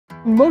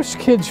Most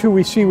kids who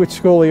we see with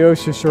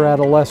scoliosis are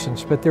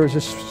adolescents, but there's a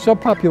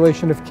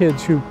subpopulation of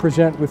kids who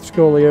present with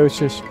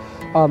scoliosis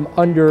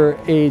under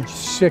age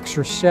 6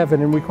 or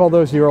 7, and we call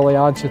those the early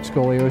onset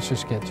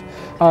scoliosis kids.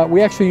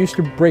 We actually used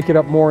to break it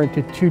up more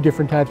into two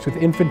different types, with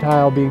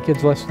infantile being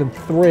kids less than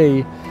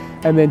 3,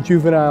 and then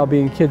juvenile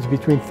being kids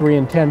between 3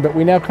 and 10, but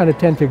we now kind of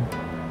tend to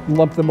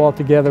lump them all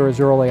together as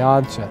early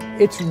onset.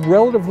 It's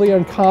relatively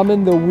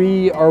uncommon, though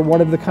we are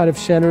one of the kind of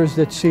centers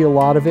that see a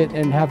lot of it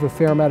and have a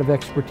fair amount of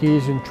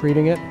expertise in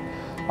treating it.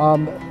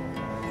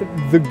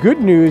 The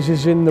good news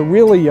is in the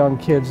really young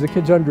kids, the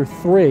kids under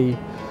 3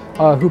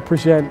 who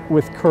present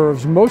with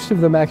curves, most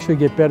of them actually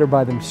get better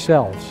by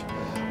themselves.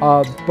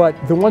 But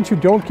the ones who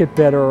don't get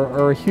better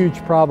are a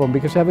huge problem,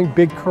 because having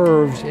big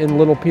curves in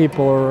little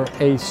people are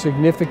a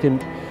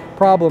significant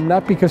problem,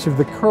 not because of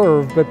the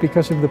curve, but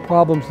because of the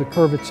problems the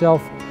curve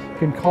itself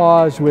can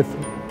cause with,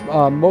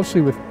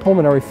 mostly with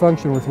pulmonary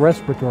function, with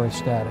respiratory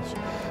status.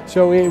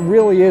 So it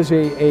really is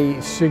a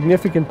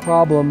significant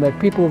problem that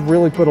people have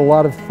really put a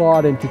lot of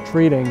thought into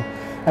treating,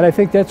 and I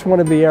think that's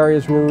one of the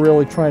areas we're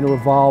really trying to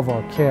evolve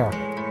our care.